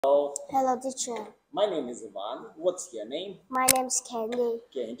Hello, Hello, teacher. my name is Ivan. What's your name? My name's Candy.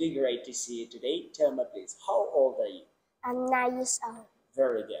 Candy, great to see you today. Tell me please, how old are you? I'm 9 years old.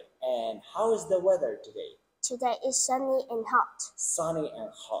 Very good. And how is the weather today? Today is sunny and hot. Sunny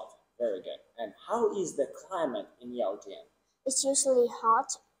and hot. Very good. And how is the climate in Yaojian? It's usually hot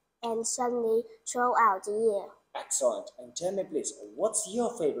and sunny throughout the year. Excellent. And tell me please, what's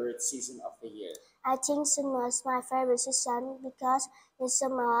your favorite season of the year? I think summer is my favorite season because in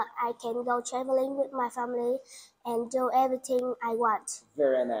summer I can go traveling with my family and do everything I want.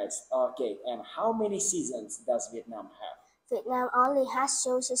 Very nice. Okay, and how many seasons does Vietnam have? Vietnam only has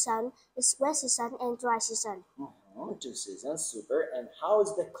two seasons, it's wet season and dry season. Two seasons, super. And how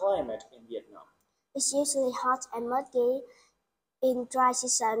is the climate in Vietnam? It's usually hot and muggy in dry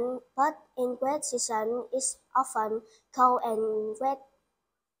season, but in wet season it's often cold and wet.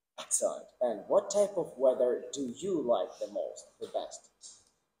 Excellent. And what type of weather do you like the most, the best?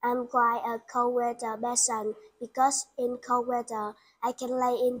 I'm quite a cold weather person because in cold weather I can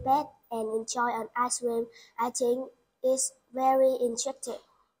lay in bed and enjoy an ice cream. I think it's very interesting.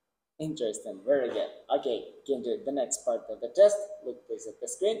 Interesting. Very good. Okay, can do the next part of the test. Look please at the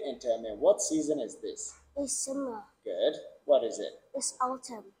screen and tell me what season is this? It's summer, Good. What is it? it's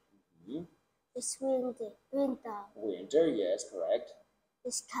autumn, Hmm? it's winter, Winter, yes, correct.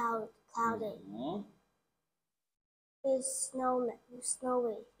 it's cloudy, Hmm? it's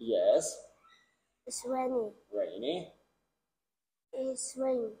snowy, Yes. it's rainy, Rainy. it's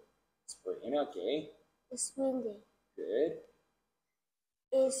rain, Spring, okay. it's windy, Good.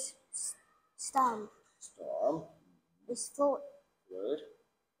 it's storm, Storm. it's flood, Good.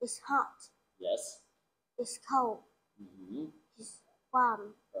 it's hot, Yes. it's cold, Hmm. it's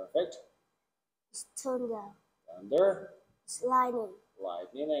warm, Perfect. it's thunder, Thunder. it's lightning,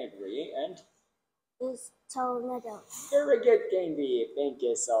 Lightning, I agree. And it's tornado. very good, Candy. Thank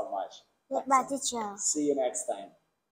you so much. Goodbye, teacher. See you next time.